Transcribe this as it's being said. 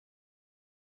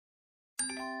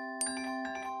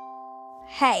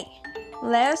Hey,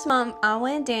 last month I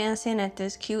went dancing at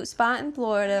this cute spot in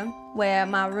Florida where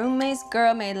my roommate's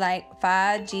girl made like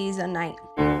 5 G's a night.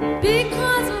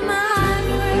 Because of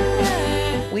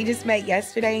my We just met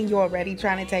yesterday and you already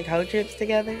trying to take hoe trips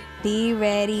together? Be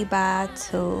ready by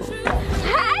 2.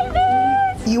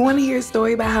 Hi, bitch! You want to hear a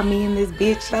story about how me and this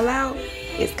bitch fell out?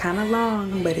 It's kind of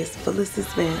long, but it's full of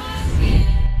suspense.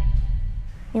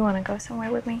 You want to go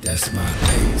somewhere with me? That's my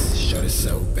face. Shut it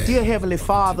so bad. Dear Heavenly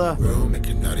Father,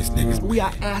 we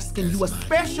are asking you a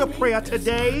special prayer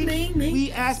today.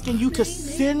 We asking you to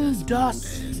send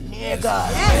us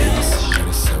niggas.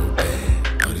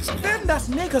 Send us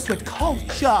niggas with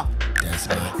culture.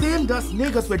 Send us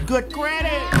niggas with good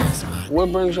credit.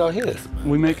 What brings y'all here?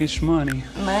 We making shmoney.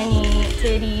 Money,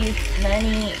 titties,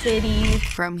 money, titties.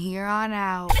 From here on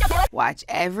out, watch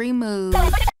every move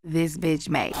this bitch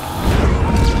makes.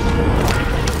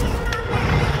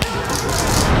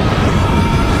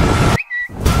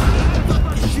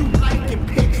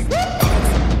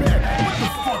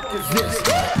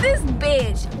 This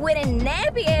bitch with a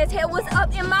nappy ass hair was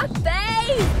up in my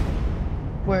face.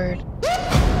 Word.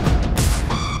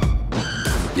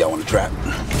 Y'all want to trap?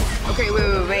 Okay,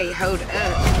 wait, hold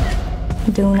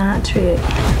up. Do not trip.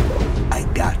 I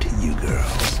got you,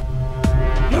 girls.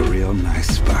 A real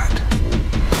nice spot.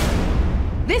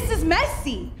 This is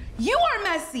messy. You are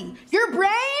messy. Your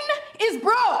brain is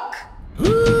broke.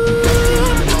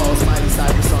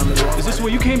 Is this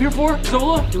what you came here for,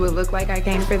 Zola? Do it look like I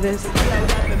came for this? Look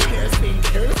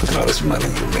at all this money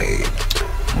you made.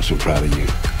 I'm so proud of you.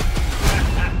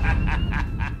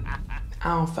 I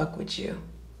don't fuck with you.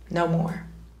 No more.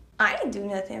 I didn't do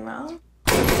nothing wrong.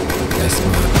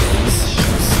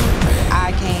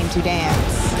 I came to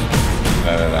dance.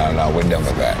 No, we're done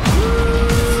with that.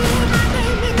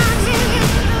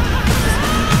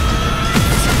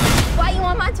 Why you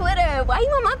on my Twitter? Why you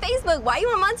on my Facebook? Why you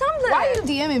on my Tumblr? Why are you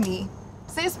DMing me?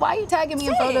 Sis, why you tagging me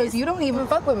in photos? You don't even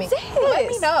fuck with me. Sis. Let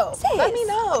me know. Sis. Let me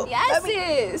know. Yes,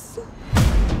 sis.